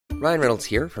Ryan Reynolds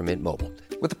here from Mint Mobile.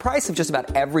 With the price of just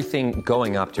about everything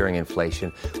going up during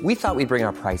inflation, we thought we'd bring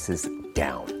our prices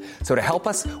down. So to help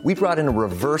us, we brought in a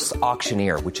reverse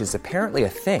auctioneer, which is apparently a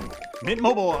thing. Mint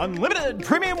Mobile Unlimited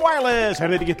Premium Wireless. How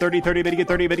to get 30, 30, bit to get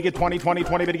 30, bit to get 20, 20,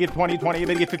 20, bit to get 20, 20,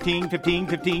 bit to get 15, 15,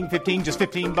 15, 15, just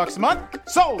 $15 a month?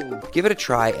 Sold! Give it a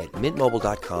try at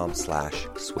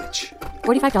mintmobile.com/switch.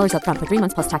 $45 up front for 3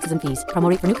 months plus taxes and fees. Promo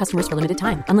rate for new customers for limited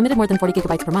time. Unlimited more than 40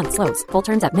 gigabytes per month. Slows full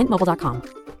terms at mintmobile.com.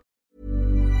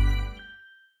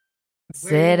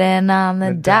 Sitting on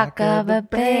the dock of a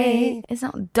bay. It's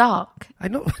not dock. I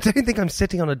don't think I'm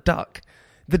sitting on a duck.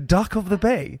 The duck of the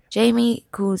bay. Jamie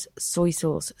calls soy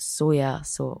sauce soya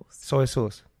sauce. Soy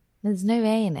sauce. There's no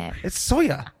A in it. It's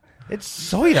soya. It's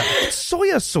soya. It's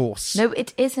soya sauce. No,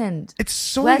 it isn't. It's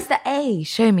soya. Where's the A?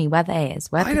 Show me where the A is.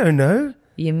 I don't know.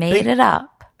 You made it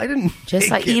up. I didn't. Just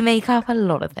like you make up a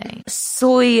lot of things.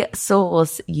 Soy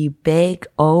sauce, you big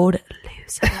old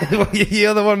loser.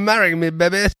 You're the one marrying me,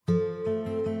 baby.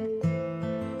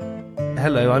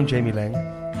 Hello, I'm Jamie Lang.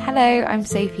 Hello, I'm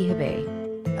Sophie Habib.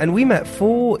 And we met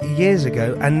 4 years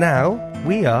ago, and now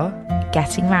we are...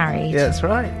 Getting married. Yeah, that's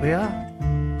right, we are.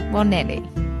 Well, nearly.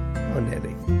 Oh,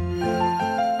 nearly.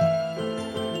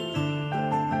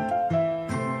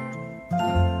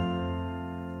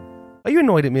 Are you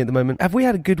annoyed at me at the moment? Have we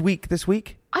had a good week this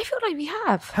week? I feel like we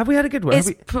have. Have we had a good one?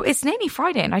 It's nearly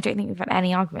Friday and I don't think we've had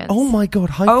any arguments. Oh my God,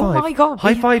 high five. Oh my God.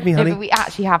 High five me, honey. No, but we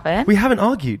actually haven't. We haven't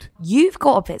argued. You've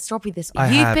got a bit stroppy this week.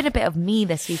 You've have. been a bit of me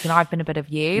this week and I've been a bit of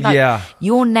you. Yeah.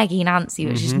 You're neggy Nancy,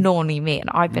 which is normally me, and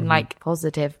I've been like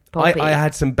positive Poppy. I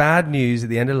had some bad news at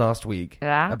the end of last week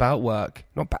about work.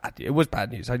 Not bad. It was bad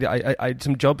news. I had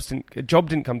some jobs. A job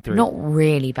didn't come through. Not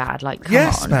really bad. Like, come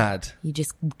yes, on. bad. You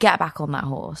just get back on that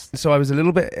horse. So I was a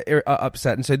little bit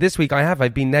upset. And so this week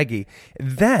I've been neggy.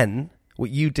 Then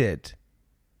what you did,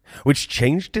 which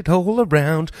changed it all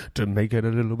around to make it a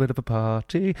little bit of a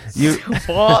party. You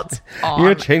what?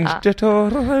 You changed it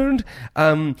all around.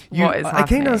 What is I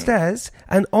came downstairs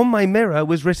and on my mirror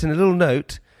was written a little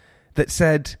note that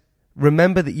said,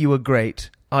 "Remember that you were great.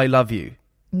 I love you."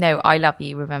 No, I love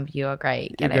you. Remember, you are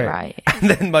great. Get it right.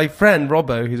 And then my friend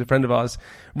Robbo, who's a friend of ours,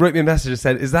 wrote me a message and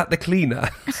said, "Is that the cleaner?"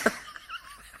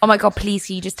 Oh my God, please,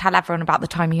 can you just tell everyone about the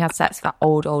time you had sex with that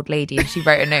old lady and she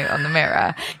wrote a note on the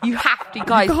mirror? You have to,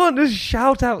 guys. You can't just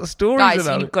shout out stories guys,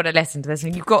 about you've got to listen to this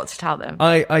and you've got to tell them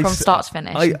from start to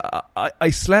finish. I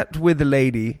slept with a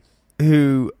lady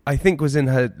who I think was in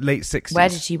her late 60s. Where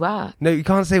did she work? No, you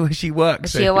can't say where she worked.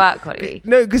 Was she a work colleague?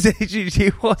 No, because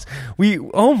she was.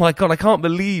 Oh my God, I can't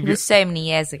believe it was so many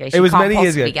years ago. It was many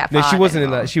years ago. No, she wasn't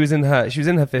anymore. in that. She was in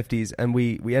her 50s, and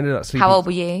we ended up sleeping. How old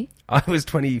were you? I was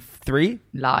 23.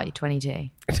 Lie, 22.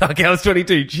 Okay, I was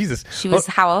 22. Jesus. She was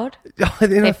how old?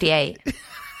 58.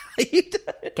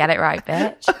 Get it right,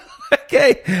 bitch.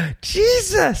 Okay.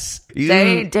 Jesus.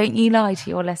 Don't you lie to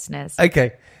your listeners.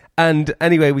 Okay. And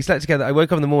anyway, we slept together. I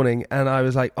woke up in the morning and I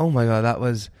was like, oh my God, that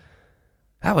was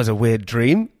a weird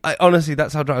dream. Honestly,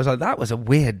 that's how I was like, that was a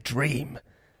weird dream.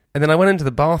 And then I went into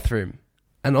the bathroom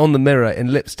and on the mirror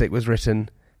in lipstick was written,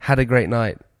 "Had a great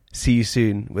night. See you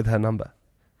soon," with her number.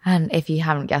 And if you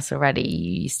haven't guessed already,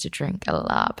 you used to drink a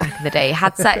lot back in the day.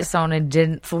 Had sex on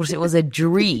and thought it was a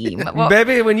dream.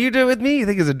 Baby, when you do it with me, you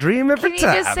think it's a dream every time.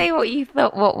 Can you just say what you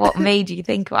thought? What made you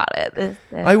think about it?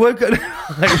 I woke up.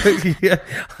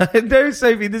 No,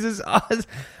 Sophie, this is us.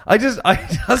 I just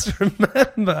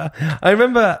remember. I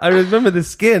remember the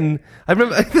skin. I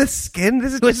remember the skin.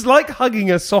 This is like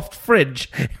hugging a soft fridge.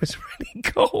 It was really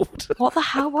cold. What the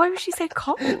hell? Why was she so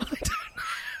cold? I don't know.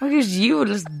 Because you were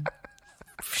just.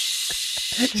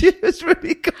 She was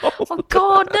really cold. Oh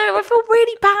God, no! I feel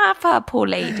really bad for her, poor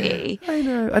lady. I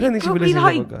know. I don't think she would listen to the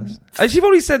podcast. She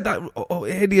probably said that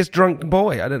hideous drunk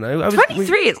boy. I don't know.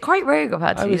 23. It's quite rogue of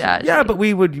her to do that. Yeah, but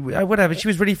we would whatever. She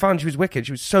was really fun. She was wicked.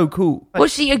 She was so cool.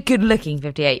 Was she a good-looking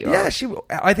 58-year-old?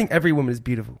 Yeah, I think every woman is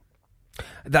beautiful.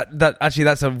 That actually,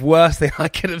 that's the worst thing I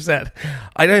could have said.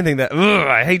 I don't think that.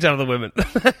 I hate other women.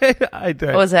 I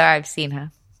don't. Also, I've seen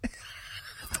her.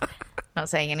 Not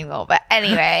saying anymore, but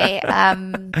anyway.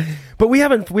 But we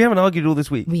haven't argued all this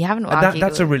week. We haven't argued.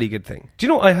 That's a really good thing. Do you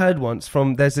know what I heard once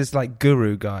from? There's this like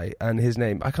guru guy, and his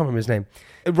name I can't remember his name.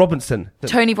 Robinson.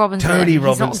 Tony Robinson.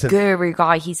 He's not a guru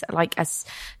guy. He's like a.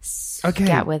 Okay.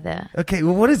 Get with it. Okay,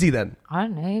 well, what is he then? I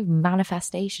don't know.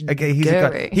 Manifestation. Okay, he's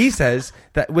a guy. He says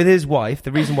that with his wife,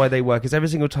 the reason why they work is every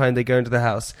single time they go into the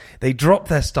house, they drop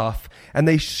their stuff and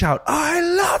they shout, "I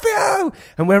love you!"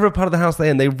 And wherever part of the house they're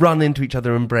in, they run into each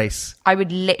other and embrace. I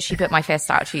would literally put my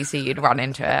fist out to you so you'd run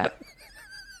into it.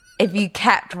 if you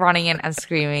kept running in and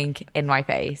screaming in my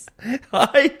face.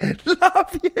 I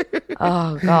love you.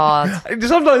 Oh, God.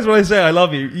 Sometimes when I say I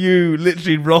love you, you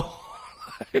literally roll.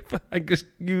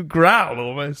 You growl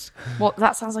almost. What?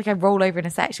 That sounds like I roll over in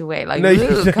a sexual way. Like, No,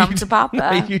 ooh, no, come to Papa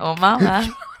no, or Mama.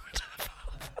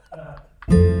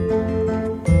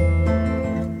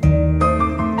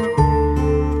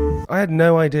 I had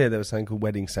no idea there was something called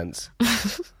wedding scents.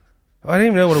 I don't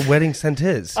even know what a wedding scent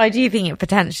is. I do think it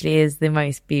potentially is the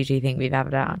most bougie thing we've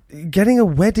ever done. Getting a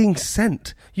wedding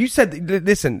scent. You said,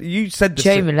 listen, you said this.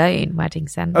 Jo Malone wedding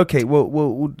scent. Okay,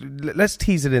 well, let's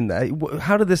tease it in there.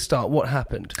 How did this start? What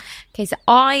happened? Okay, so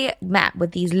I met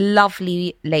with these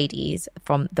lovely ladies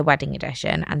from the wedding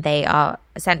edition, and they are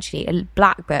essentially a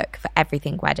black book for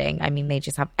everything wedding. I mean, they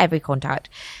just have every contact,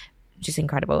 which is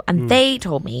incredible. And they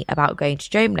told me about going to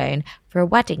Jo Malone for a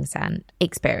wedding scent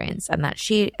experience, and that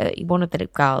she, one of the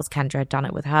girls, Kendra, had done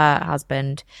it with her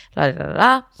husband, la la la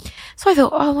la. So I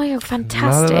thought, oh my God,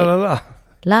 fantastic. La la la la.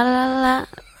 La la la la.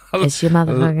 It's your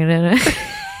motherfucking...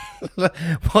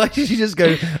 Why did you just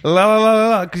go la la la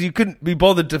la? Because you couldn't be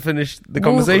bothered to finish the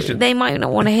conversation. Well, they might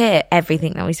not want to hear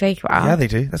everything that we spoke about. Yeah, they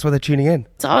do. That's why they're tuning in.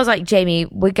 So I was like, Jamie,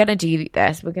 we're going to do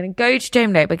this. We're going to go to Jo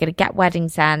Malone. We're going to get wedding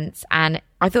scents. And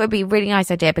I thought it'd be a really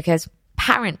nice idea because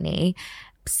apparently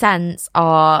scents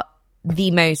are the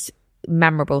most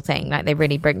memorable thing. Like, they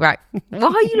really bring back... Why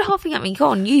are you laughing at me? Go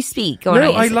on, you speak. Go on,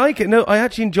 No, I like it. No, I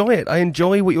actually enjoy it. I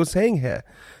enjoy what you're saying here.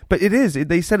 But it is.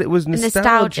 They said it was nostalgic.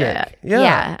 Nostalgia.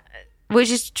 Yeah. Which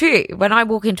is true. When I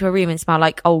walk into a room and smell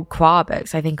like old choir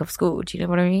books, I think of school. Do you know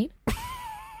what I mean?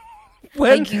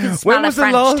 Like, you can smell a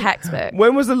French textbook.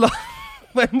 When was the last...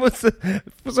 When was the...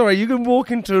 Sorry, you can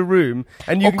walk into a room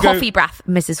and you or can coffee breath,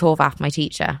 Mrs. Horvath, my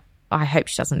teacher. I hope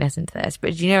she doesn't listen to this,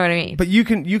 but do you know what I mean? But you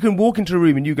can walk into a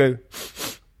room and you go...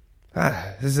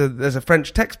 there's a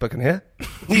French textbook in here.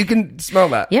 You can smell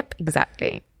that. Yep,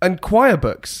 exactly. And choir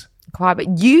books. Choir,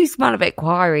 but you smell a bit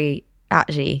choiry,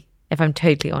 actually, if I'm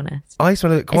totally honest. I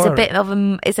smell a bit choiry. It's a bit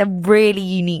of it's a really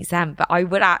unique scent, but I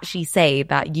would actually say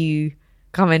that you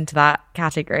come into that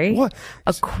category. What?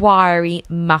 A choiry,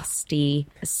 musty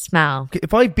smell.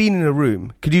 If I'd been in a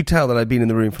room, could you tell that I'd been in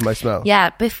the room from my smell?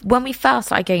 Yeah, but when we first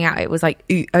started going out, it was like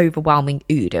overwhelming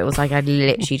oud. It was like I'd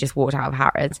literally just walked out of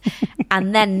Harrods.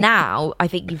 And then now, I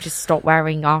think you've just stopped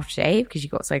wearing aftershave because you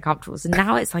got so comfortable. So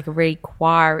now it's like a really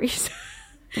choiry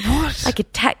What? Like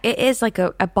it is like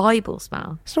a Bible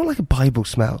smell. It's not like a Bible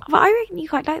smell. But I reckon you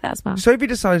quite like that smell. Sophie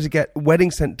decided to get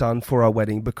wedding scent done for our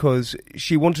wedding because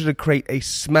she wanted to create a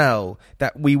smell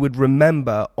that we would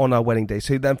remember on our wedding day.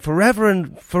 So then forever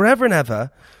and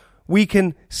ever, we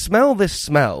can smell this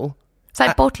smell. It's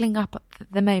like bottling up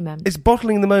at the moment. It's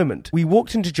bottling the moment. We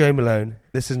walked into Jo Malone.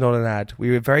 This is not an ad.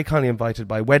 We were very kindly invited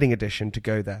by Wedding Edition to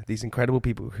go there. These incredible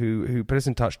people who put us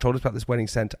in touch, told us about this wedding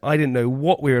scent. I didn't know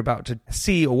what we were about to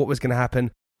see or what was going to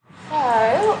happen. So,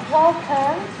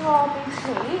 welcome to our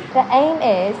boutique. The aim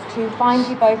is to find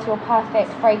you both your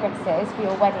perfect fragrances for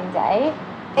your wedding day.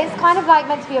 It's kind of like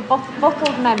meant to be a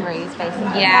bottled memories,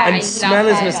 basically. Yeah, And smell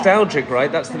is nostalgic,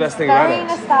 right? That's the best thing Very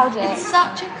about it. nostalgic. It's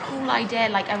such a cool idea.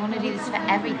 Like, I want to do this for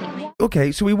everything.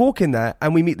 Okay, so we walk in there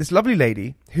and we meet this lovely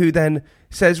lady who then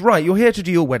says, right, you're here to do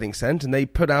your wedding scent, and they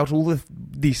put out all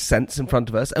these scents in front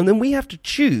of us, and then we have to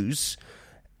choose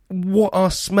what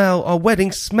our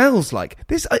wedding smells like.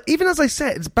 This, even as I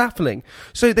said, it's baffling.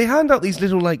 So they hand out these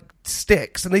little like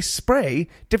sticks and they spray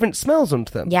different smells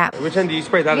onto them. Yeah. Which end do you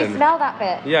spray that You in? smell that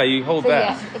bit. Yeah, you hold So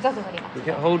that. yeah, it doesn't really matter. You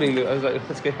kept holding the... I was like,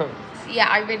 let's go on. Yeah,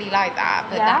 I really like that.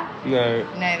 But Yeah? No.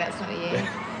 no, that's not you.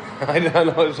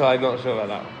 I'm not sure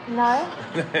about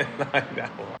that.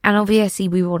 No? And obviously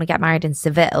we want to get married in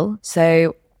Seville.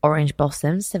 So Orange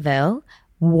Blossom, Seville.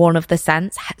 One of the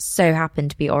scents so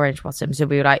happened to be Orange Blossom. So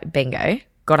we were like, bingo,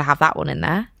 got to have that one in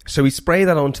there. So we spray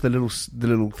that onto the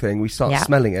little thing. We start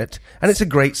smelling it, and it's a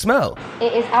great smell.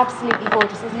 It is absolutely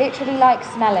gorgeous. It's literally like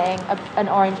smelling an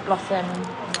orange blossom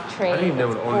tree. I don't even know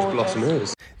what It's orange gorgeous. blossom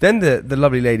is. Then the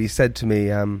lovely lady said to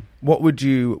me, what would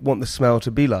you want the smell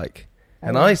to be like?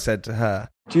 And I said to her,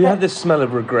 do you have this smell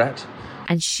of regret?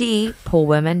 And she, poor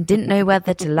woman, didn't know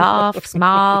whether to laugh,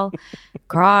 smile,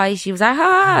 cry. She was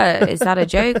like, is that a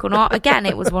joke or not? Again,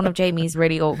 it was one of Jamie's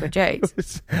really awkward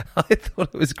jokes. I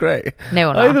thought it was great. No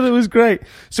one I laughed. thought it was great.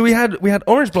 So we had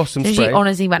orange blossom So spray. she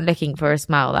honestly went looking for a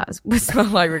smell that would smell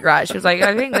like regret. She was like,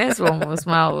 I think this one will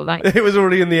smell like... It was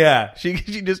already in the air. She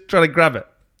just tried to grab it.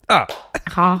 Ha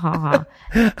ha ha.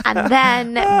 And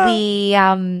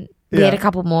then We had a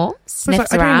couple more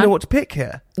sniffs I don't around. even know what to pick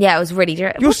here. Yeah, it was really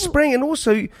dirty. You're spraying, and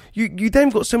also you then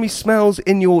got so many smells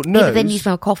in your nose. Yeah, but then you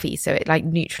smell coffee, so it like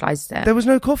neutralizes it. There was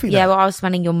no coffee there. Yeah, well, I was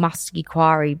smelling your musky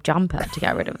quarry jumper to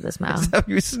get rid of the smell. So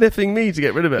you were sniffing me to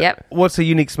get rid of it. Yep. What's a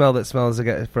unique smell that smells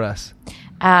again for us?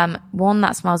 One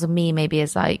that smells of me maybe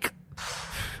is like,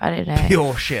 I don't know.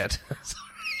 Pure shit.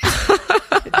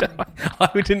 I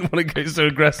didn't want to go so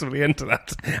aggressively into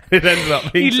that. It ended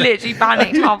up being... You literally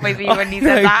panicked halfway through when you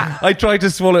said that. I tried to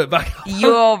swallow it back.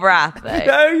 Your breath, though.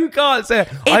 No, you can't say it.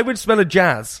 I would smell a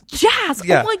jazz. Jazz.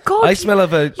 Yeah. Oh my god. I smell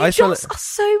of a. You I smell. just are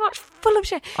so much full of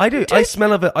shit. I do. I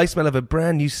smell of a. I smell of a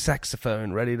brand new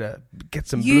saxophone ready to get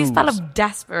some. You blues. smell of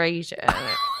desperation.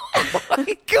 Oh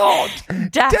my god!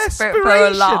 Desperate for a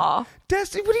laugh. What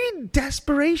do you mean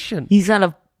desperation? You smell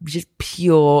of just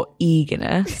pure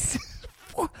eagerness.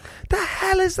 What the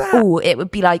hell is that? Oh, it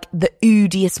would be like the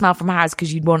oodiest smell from Harrods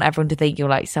because you'd want everyone to think you're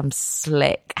like some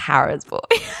slick Harrods boy.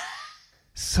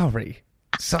 Sorry.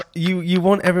 So you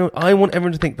want everyone? I want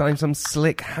everyone to think that I'm some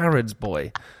slick Harrods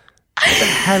boy. What the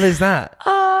hell is that?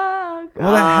 Oh, God.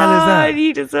 What the hell is that?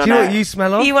 You just Do you know what you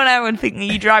smell of? You want everyone thinking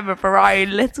you drive a Ferrari.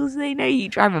 Little do they know you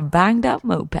drive a banged up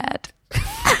moped.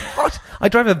 What? I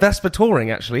drive a Vespa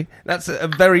Touring, actually. That's a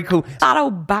very cool... That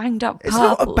old banged up It's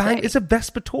not a purple bang. thing. It's a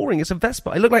Vespa Touring. It's a Vespa.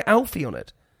 I look like Alfie on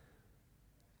it.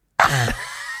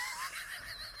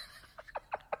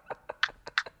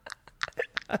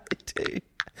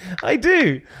 I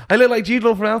do. I look like Jude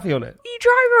Law from Alfie on it. You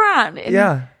drive around in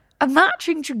Yeah. a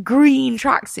matching green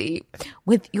tracksuit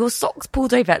with your socks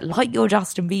pulled over like you're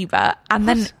Justin Bieber and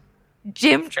then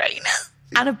gym trainers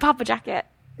and a puffer jacket.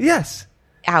 Yes.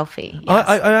 Alfie.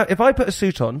 Yes. If I put a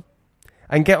suit on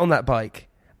and get on that bike,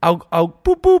 I'll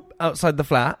boop boop outside the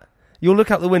flat. You'll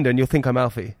look out the window and you'll think I'm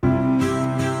Alfie.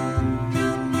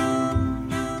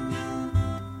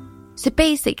 So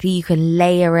basically, you can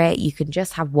layer it. You can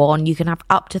just have one. You can have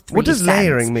up to 3 What does scents.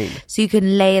 layering mean? So you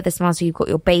can layer the smell. So you've got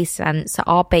your base scent. So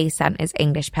our base scent is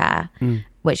English pear,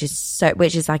 which is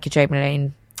like a Jo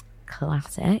Malone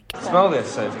classic. Smell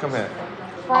this, Soph. Come here.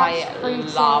 I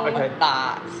love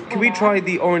that. Can we try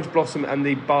the orange blossom and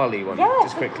the barley one? Yes,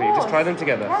 just quickly. of Just try them course.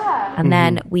 together. Yeah. And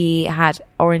then we had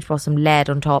orange blossom layered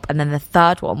on top. And then the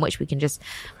third one, which we can just,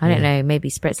 I don't know,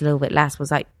 maybe spritz a little bit less, was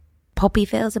like poppy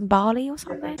fields and barley or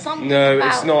something. No,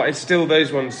 it's not. It's still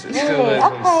those ones. It's still those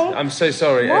Okay. ones. I'm so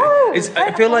sorry. No,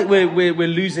 I feel like we're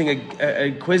losing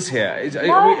a quiz here. Is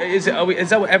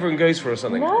that what everyone goes for or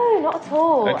something? No, not at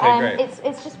all. Okay, great.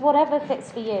 It's just whatever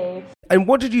fits for you. And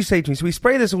what did you say to me? So we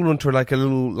spray this all onto like a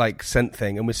little like scent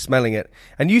thing, and we're smelling it.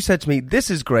 And you said to me,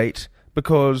 "This is great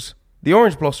because the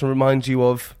orange blossom reminds you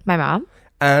of," My mum,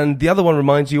 and the other one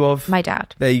reminds you of my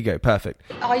dad. There you go, perfect.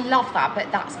 I love that,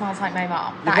 but that smells like my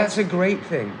mum. That's a great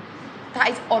thing. That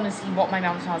is honestly what my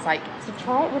mum smells like. So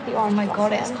try it with the Oh orange my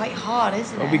god, it's blossom. quite hard,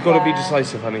 isn't it? We've got to be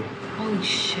decisive, honey. Holy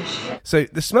shush. So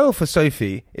the smell for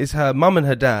Sophie is her mum and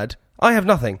her dad. I have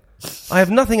nothing. I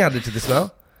have nothing added to the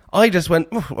smell. I just went,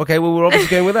 okay, well, we're obviously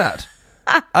going with that.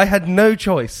 I had no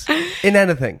choice in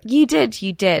anything. You did.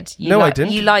 No, I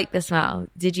didn't. You liked the smell.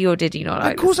 Did you or did you not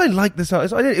like Of course I like the smell.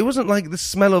 It wasn't like the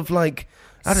smell of like,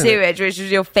 I don't know. sewage, which was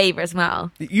your favourite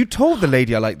smell? You told the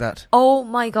lady I like that. Oh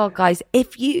my god, guys.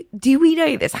 Do we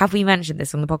know this? Have we mentioned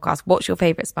this on the podcast? What's your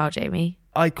favourite smell, Jamie?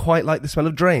 I quite like the smell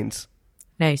of drains.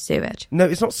 No, sewage. No,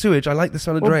 it's not sewage. I like the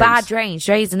smell of Well, drains. bad drains.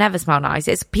 Drains never smell nice.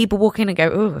 It's people walk in and go,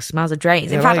 oh, it smells of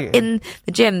drains. In Yeah, fact, like- in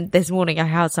the gym this morning, I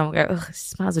heard someone go, oh, it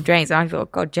smells of drains. And I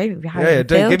thought, God, Jamie, we're having Yeah, a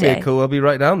don't field give me day. a call. I'll be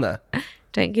right down there.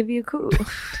 Don't give you a call.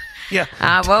 Yeah.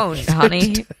 I won't,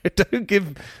 honey. Don't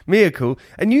give me a call.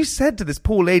 And you said to this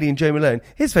poor lady in Jo Malone,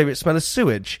 his favourite smell is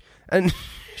sewage. And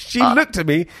she looked at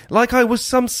me like I was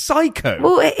some psycho.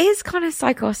 Well, it is kind of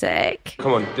psychotic.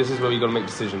 Come on, this is where you got to make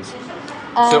decisions.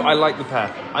 So I like the pear.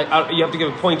 You have to give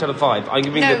a point out of 5. I'm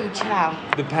giving No, chill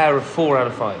out. the pear a 4 out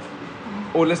of 5.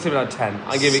 Or let's give it out of 10.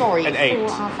 I'm giving Sorry, an 8. 4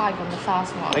 out of 5 on the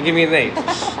first one. I'm giving it an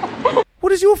 8.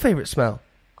 What is your favourite smell?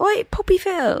 Oh, poppy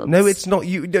fields. No, it's not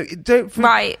you. No, don't.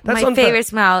 Right, That's my unfair. favourite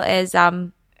smell is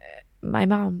my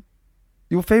mum.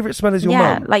 Your favourite smell is your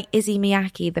Yeah, mum. like Izzy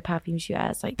Miyake, the perfume she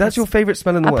wears. Like That's your favourite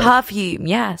smell in the a world. perfume,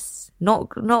 yes.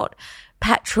 Not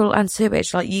petrol and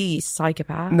sewage like you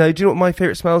psychopath. No, do you know what my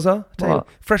favourite smells are? Tell you, What?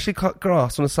 freshly cut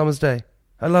grass on a summer's day.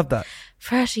 I love that.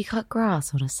 Freshly cut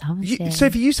grass on a summer's day.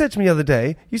 Sophie, you said to me the other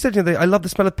day, I love the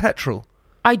smell of petrol.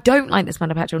 I don't like the smell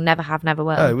of petrol. Never have, never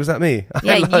will. Oh, was that me?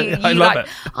 Yeah, I love it.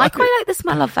 I quite like the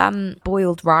smell of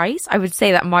boiled rice. I would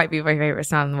say that might be my favourite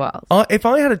smell in the world. If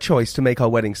I had a choice to make our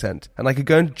wedding scent and I could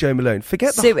go into Jo Malone,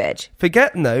 forget Sewage.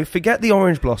 Forget the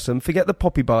orange blossom, forget the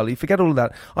poppy barley, forget all of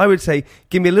that. I would say,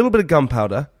 give me a little bit of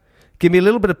gunpowder, give me a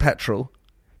little bit of petrol,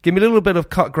 Give me a little bit of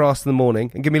cut grass in the morning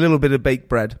and give me a little bit of baked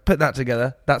bread. Put that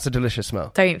together. That's a delicious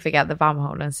smell. Don't forget the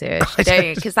bumhole and sewage.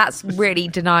 Don't, because that's really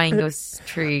denying your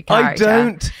true character. I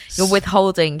don't. You're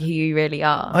withholding who you really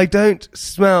are. I don't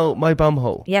smell my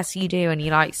bumhole. Yes, you do, and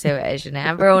you like sewage, and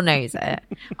everyone knows it.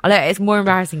 Although it's more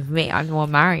embarrassing for me. I'm the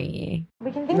one marrying you.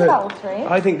 We can think about all three.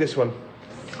 I think this one.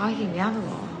 I think the other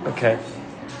one. Okay.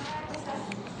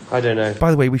 I don't know.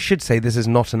 By the way, we should say this is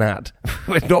not an ad.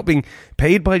 We're not being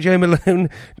paid by Jo Malone.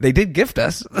 They did gift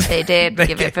us. They did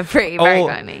give it for free. Very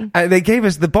funny. They gave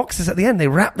us the boxes at the end. They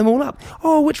wrapped them all up.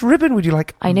 Oh, which ribbon would you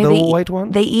like? I know the white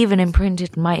one? They even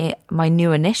imprinted my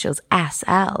new initials, SL.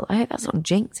 I hope that's not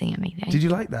jinxing anything. Did you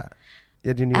like that?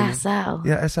 Yeah, did you SL.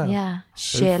 Yeah, SL. Yeah.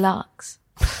 Sheer Lux.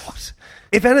 What?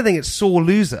 If anything, it's sore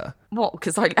loser. What?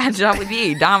 Because I ended up with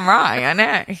you. Damn right, I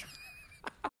know.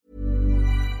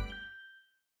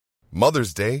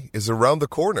 Mother's Day is around the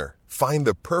corner. Find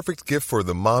the perfect gift for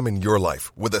the mom in your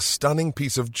life with a stunning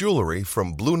piece of jewelry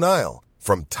from Blue Nile.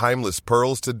 From timeless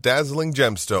pearls to dazzling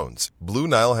gemstones, Blue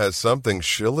Nile has something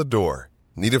she'll adore.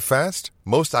 Need it fast?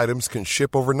 Most items can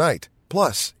ship overnight.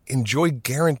 Plus, enjoy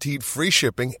guaranteed free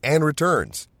shipping and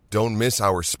returns. Don't miss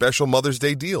our special Mother's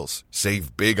Day deals.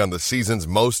 Save big on the season's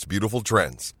most beautiful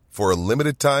trends. For a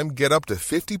limited time, get up to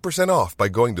 50% off by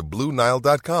going to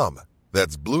BlueNile.com.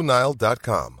 That's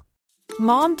BlueNile.com.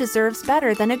 Mom deserves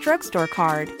better than a drugstore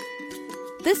card.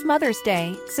 This Mother's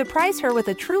Day, surprise her with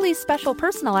a truly special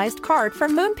personalized card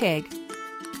from Moonpig.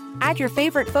 Add your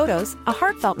favorite photos, a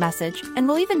heartfelt message, and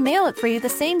we'll even mail it for you the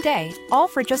same day, all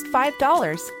for just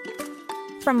 $5.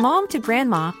 From mom to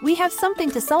grandma, we have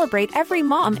something to celebrate every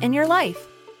mom in your life.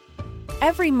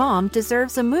 Every mom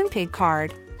deserves a Moonpig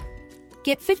card.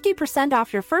 Get 50%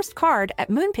 off your first card at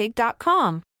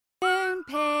Moonpig.com.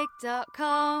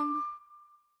 Moonpig.com.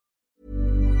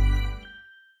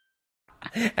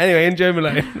 Anyway, in Jo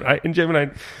Malone, right? In Jo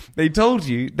Malone, they told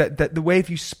you that the way if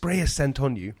you spray a scent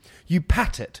on you, you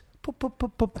pat it. Pop, pop,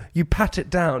 pop, pop. You pat it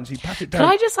down. So you pat it down. Can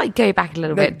I just go back a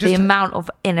little bit? The amount of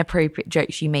inappropriate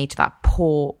jokes you made to that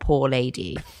poor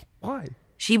lady. Why?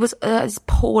 She was this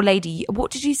poor lady.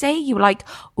 What did you say? You were like,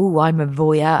 "Oh, I'm a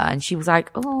voyeur," and she was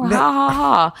like, "Oh, ha ha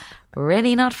ha."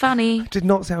 Really not funny. I did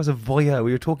not say I was a voyeur.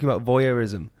 We were talking about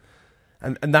voyeurism.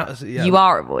 And that was... Yeah. You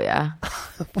are a voyeur.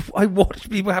 I watch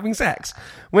people having sex.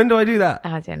 When do I do that?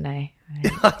 I don't know.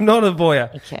 I'm not a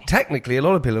voyeur. Okay. Technically, a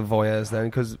lot of people are voyeurs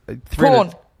then because...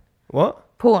 Porn.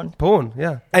 What? Porn,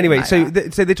 yeah. Anyway, like so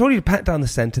they told you to pat down the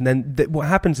scent, and then what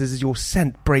happens is your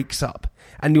scent breaks up,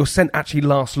 and your scent actually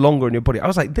lasts longer in your body. I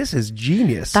was like, this is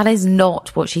genius. That is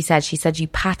not what she said. She said you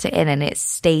pat it in, and it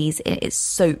stays, it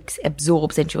soaks,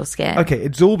 absorbs into your skin. Okay, it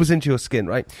absorbs into your skin,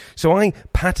 right? So I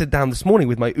patted down this morning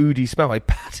with my oody smell. I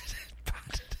patted it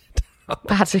down.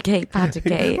 Pattergate.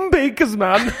 Baker's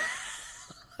man.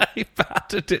 I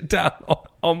patted it down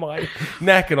on my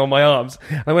neck and on my arms.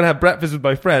 I went to have breakfast with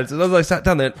my friends, and as I sat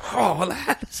down there,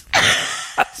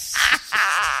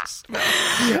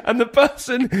 and the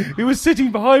person who was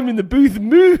sitting behind me in the booth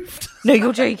moved. No,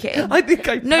 you're joking. I think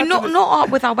I not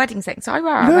with our wedding scent. So I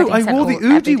wear our no, wedding I scent wore the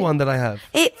oody one that I have.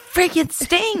 It friggin'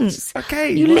 stinks.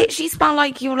 Okay, you literally smell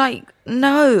like you're like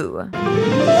no.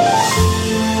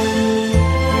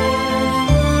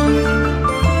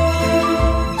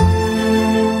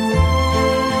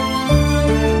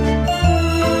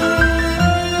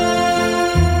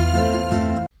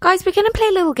 Guys, we're going to play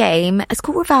a little game. It's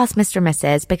called Reverse Mr. and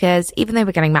Mrs. because even though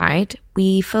we're getting married,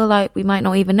 we feel like we might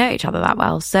not even know each other that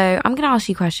well. So I'm going to ask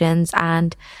you questions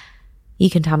and you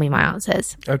can tell me my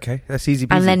answers. Okay, that's easy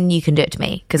peasy. And then you can do it to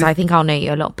me because I think I'll know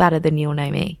you a lot better than you'll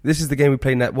know me. This is the game we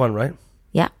played Net 1, right?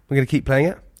 Yeah. We're going to keep playing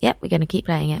it? Yep, we're going to keep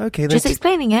playing it. Okay, just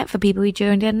explaining it for people who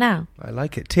tuned in now. I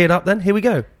like it. Tee it up then. Here we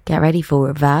go. Get ready for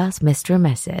Reverse Mr. and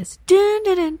Mrs. Dun,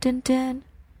 dun, dun, dun, dun.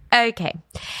 Okay.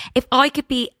 If I could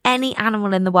be any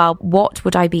animal in the world, what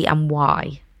would I be and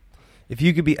why? If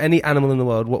you could be any animal in the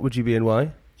world, what would you be and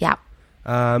why? Yeah.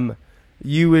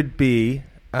 You would be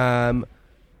a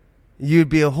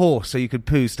horse so you could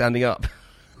poo standing up.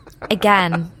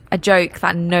 Again, a joke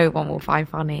that no one will find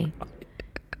funny.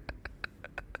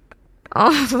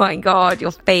 Oh my God,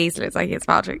 your face looks like it's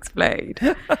about to explode.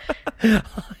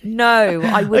 No,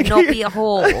 I would not be a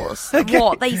horse. Okay.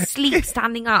 What? They sleep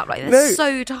standing up. Like, they're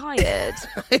so tired.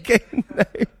 Okay,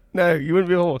 no, you wouldn't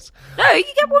be a horse. No, you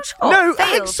get one shot. No,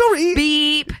 I'm sorry.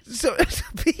 Beep.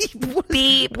 Beep.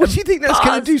 Beep. What do you think that's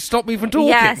going to do? Stop me from talking?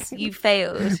 Yes, you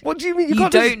failed. What do you mean? You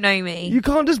don't know me. You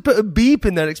can't just put a beep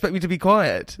in there and expect me to be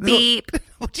quiet. Beep.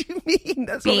 What do you mean?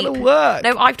 That's beep. not going to work.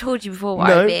 No, I've told you before what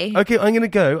I'd be. Okay, I'm going to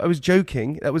go. I was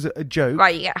joking. That was a joke.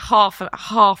 Right, you get half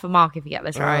a mark if you get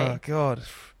this right. Oh, God.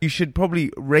 You should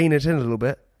probably rein it in a little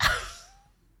bit.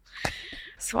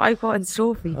 That's what I've got in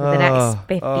store for you for the next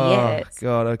 50 years.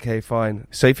 God, okay, fine.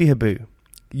 Sophie Haboo,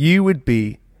 you'd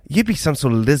be some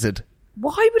sort of lizard.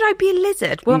 Why would I be a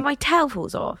lizard when my tail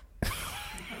falls off?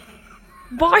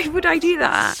 Why would I do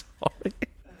that? Sorry.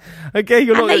 Okay,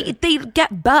 you're and not. They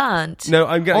get burnt. No,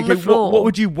 I'm going. on the floor. What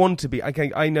would you want to be?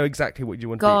 Okay, I know exactly what you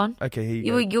want Go to be. on. Okay, here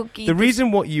you go. You the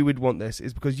reason what you would want this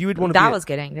is because you would want to that be. Was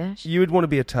good English. You would want to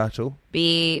be a turtle.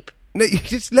 Beep. No, you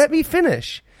just let me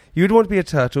finish. You would want to be a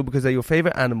turtle because they're your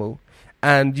favourite animal,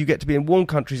 and you get to be in warm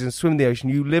countries and swim in the ocean.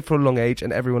 You live for a long age,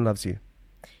 and everyone loves you.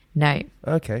 No.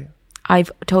 Okay.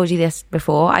 I've told you this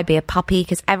before. I'd be a puppy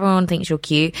because everyone thinks you're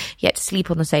cute. You get to sleep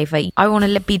on the sofa. I want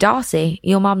to be Darcy,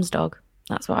 your mum's dog.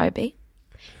 That's what I'd be.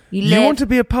 You want to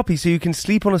be a puppy so you can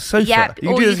sleep on a sofa? Yeah,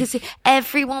 you can see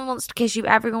everyone wants to kiss you.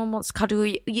 Everyone wants to cuddle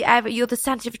you. You're the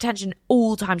centre of attention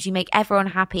all times. You make everyone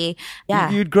happy.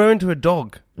 Yeah. You'd grow into a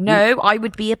dog. No, I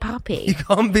would be a puppy. You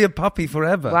can't be a puppy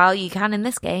forever. Well, you can in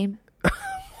this game.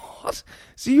 What?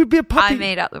 So you'd be a puppy? I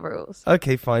made up the rules.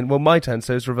 Okay, fine. Well, my turn.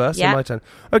 So it's reversed. Yeah. So my turn.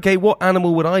 Okay, what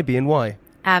animal would I be and why?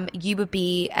 You would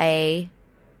be a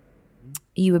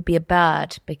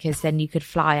bird because then you could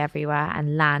fly everywhere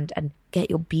and land and get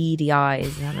your beady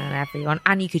eyes on everyone,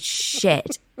 and you could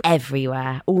shit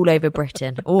everywhere, all over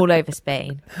Britain, all over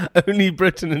Spain. Only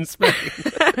Britain and Spain.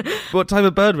 What type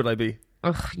of bird would I be?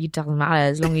 Ugh, it doesn't matter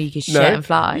as long as you can shit and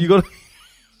fly. You got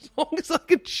as long as I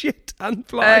can shit and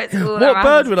fly. What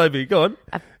bird would I be? Go on.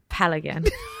 A pelican.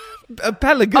 A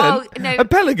pelican? Oh, no. A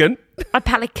pelican? A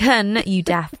pelican, you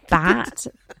deaf bat.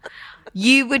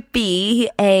 You would be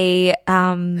a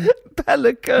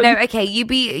pelican. No, okay,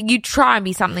 you try and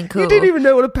be something cool. You didn't even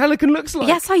know what a pelican looks like.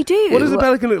 Yes, I do. What does a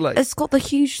pelican look like? It's got the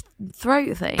huge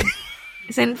throat thing.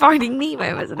 It's in Finding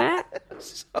Nemo, isn't it?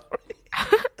 Sorry.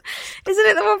 Isn't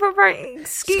it the one from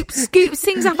Scoop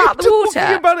sings up out the water?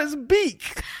 Talking about its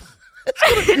beak.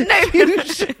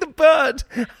 The bird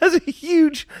has a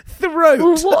huge throat.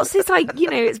 Well, what's this like?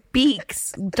 Its beak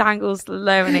dangles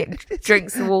low and it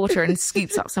drinks the water and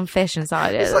scoops up some fish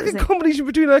inside it. It's like a combination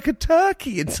between like a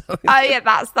turkey and something. Oh yeah,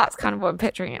 that's kind of what I'm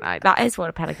picturing it like. That is what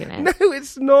a pelican is. No,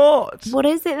 it's not. What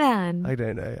is it then? I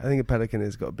don't know. I think a pelican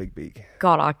has got a big beak.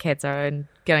 God, our kids are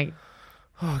going.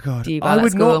 Oh God, I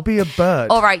would not be a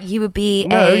bird. All right, you would be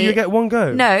No, you get one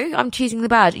go. No, I'm choosing the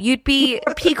bird. You'd be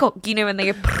a peacock, when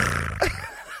they go...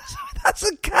 That's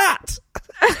a cat.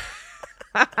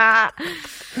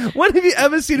 When have you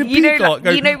ever seen a peacock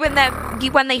go...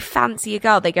 when they fancy a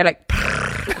girl, they go like...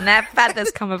 and their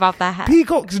feathers come above their head.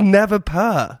 Peacocks never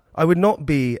purr. I would not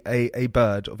be a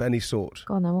bird of any sort.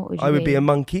 Go on then, what would you I would be a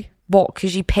monkey. What,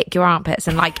 because you pick your armpits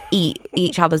and eat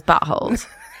each other's buttholes?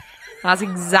 That's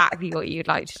exactly what you'd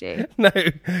like to do. No,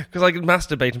 because I could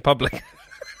masturbate in public.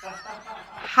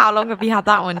 How long have you had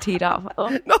that one teed up for?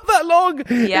 Not that long.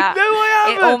 Yeah. No, I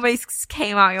haven't. It almost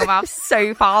came out of your mouth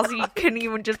so fast you couldn't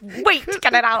even just wait to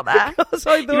get it out there.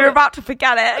 You were about to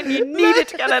forget it and you needed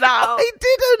to get it out.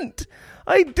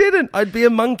 I didn't. I'd be a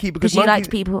monkey because you like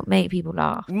to make people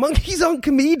laugh. Monkeys aren't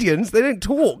comedians. They don't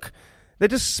talk. They're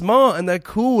just smart and they're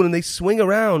cool and they swing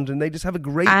around and they just have a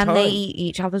great time. And they eat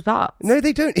each other's butts. No,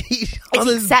 they don't eat each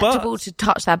other's It's acceptable butts. to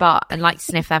touch their butt and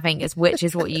sniff their fingers, which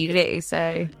is what you do.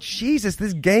 So Jesus,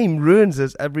 this game ruins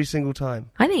us every single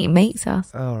time. I think it makes us.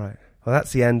 All right. Well,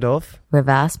 that's the end of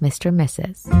Reverse Mr. and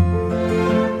Mrs.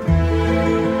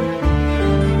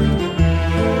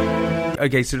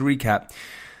 Okay, so to recap,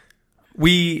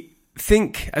 we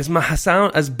think as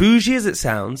bougie as it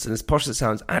sounds and as posh as it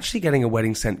sounds, actually getting a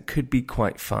wedding scent could be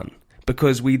quite fun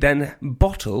because we then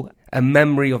bottle a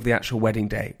memory of the actual wedding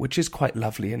day, which is quite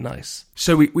lovely and nice.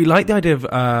 So we like the idea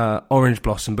of orange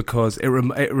blossom because it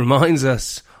reminds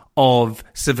us of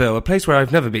Seville, a place where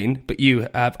I've never been, but you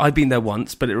have. I've been there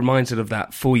once, but it reminds us of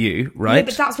that for you, right? Yeah,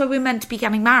 but that's where we're meant to be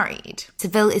getting married.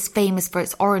 Seville is famous for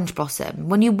its orange blossom.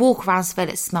 When you walk around Seville,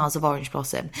 it smells of orange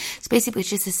blossom. So basically, it's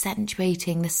just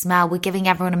accentuating the smell. We're giving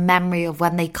everyone a memory of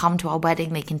when they come to our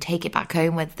wedding, they can take it back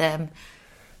home with them.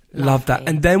 Love that.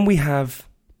 And then we have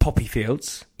poppy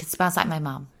fields. It smells like my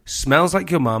mum. Smells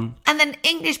like your mum. And then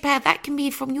English pear, that can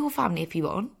be from your family if you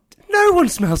want. No one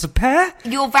smells a pear.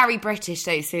 You're very British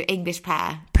though, so English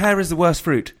pear. Pear is the worst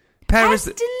fruit. Pear's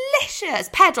delicious.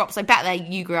 Pear drops, I bet that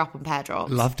you grew up on pear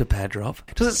drops. Loved a pear drop.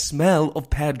 It doesn't smell of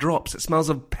pear drops. It smells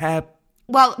of pear...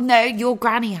 Well, no, your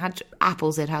granny had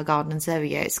apples in her garden, so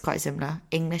yeah, it's quite similar.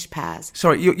 English pears.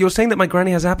 Sorry, you're saying that my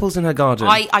granny has apples in her garden?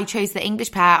 I chose the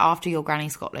English pear after your granny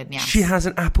Scotland, yes. She has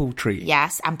an apple tree?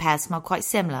 Yes, and pears smell quite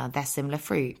similar. They're similar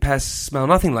fruit. Pears smell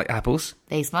nothing like apples.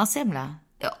 They smell similar.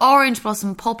 Orange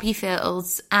blossom, poppy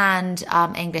fields, and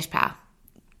English pear.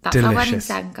 That's Delicious. our wedding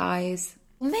scent, guys.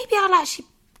 Maybe I'll actually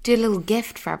do a little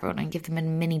gift for everyone and give them a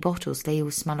mini bottle so they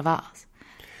all smell of us.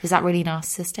 Is that really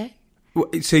narcissistic?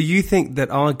 So you think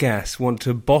that our guests want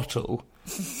a bottle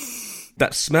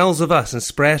that smells of us and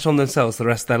spray it on themselves the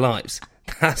rest of their lives?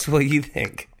 That's what you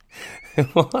think?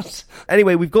 What?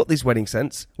 Anyway, we've got these wedding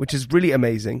scents, which is really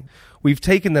amazing. We've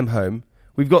taken them home.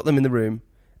 We've got them in the room,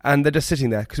 and they're just sitting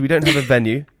there because we don't have a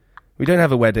venue. We don't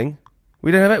have a wedding.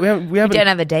 We don't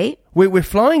have a date. We're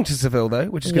flying to Seville though,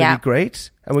 which is going to be great.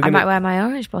 And I might wear my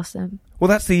orange blossom. Well,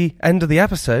 that's the end of the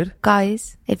episode.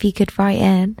 Guys, if you could write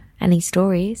in any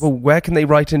stories. Well, where can they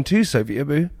write in to, Sophia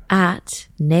Boo? At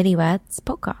Nearly Weds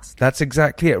Podcast. That's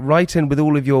exactly it. Write in with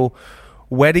all of your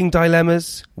wedding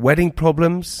dilemmas, wedding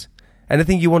problems,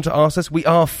 anything you want to ask us. We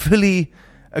are fully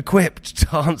equipped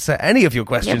to answer any of your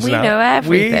questions now. We know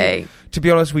everything. To be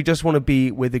honest, we just want to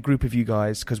be with a group of you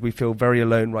guys because we feel very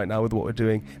alone right now with what we're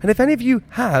doing. And if any of you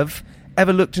have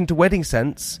ever looked into wedding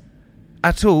scents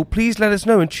at all, please let us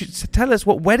know and tell us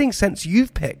what wedding scents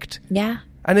you've picked. Yeah.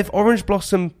 And if Orange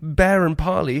Blossom, Bear and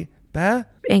Parley,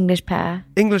 English Pear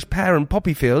and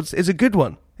Poppy Fields is a good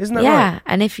one. Isn't that right? Yeah,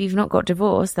 and if you've not got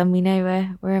divorced, then we know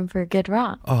we're in for a good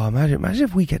run. Oh, imagine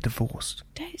if we get divorced.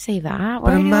 Don't say that. But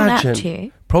What imagine, are you on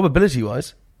to?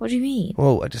 probability-wise. What do you mean?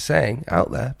 Well, I'm just saying,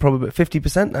 out there, probably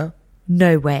 50% now.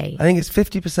 No way. I think it's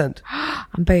 50%.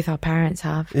 And both our parents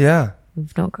have. Yeah.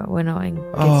 We're not in.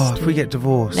 Oh, if we get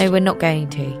divorced. No, we're not going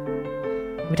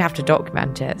to. We'd have to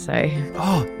document it, so.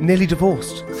 Oh, nearly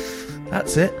divorced.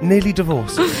 That's it. Nearly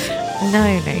divorced.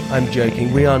 No. I'm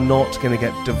joking. We are not going to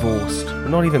get divorced. We're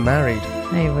not even married.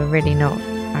 No, we're really not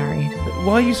married.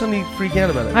 Why are you suddenly freaking out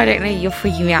about it? I don't know. You're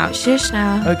freaking me out. Shush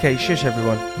now. Okay, shush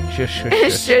everyone. Shush.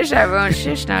 Shush everyone.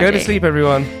 Shush now. Go to sleep,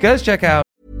 everyone. Girls, check out.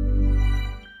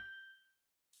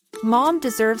 Mom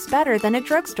deserves better than a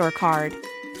drugstore card.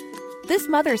 This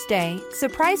Mother's Day,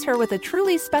 surprise her with a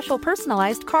truly special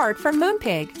personalized card from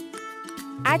Moonpig.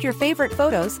 Add your favorite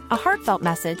photos, a heartfelt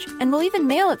message, and we'll even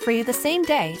mail it for you the same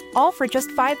day, all for just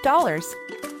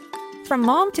 $5. From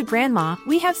mom to grandma,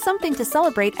 we have something to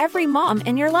celebrate every mom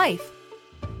in your life.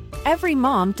 Every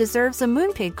mom deserves a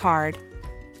Moonpig card.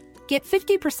 Get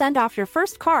 50% off your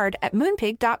first card at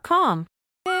moonpig.com.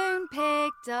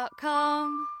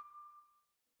 Moonpig.com.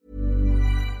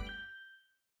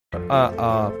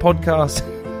 Our podcast,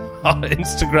 our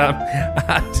Instagram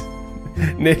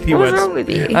at Nearly What's Weds. wrong with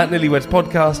you? At Nearly Weds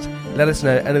Podcast. Let us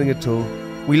know anything at all.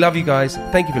 We love you guys.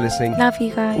 Thank you for listening. Love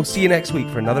you guys. We'll see you next week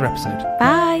for another episode.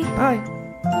 Bye. Bye.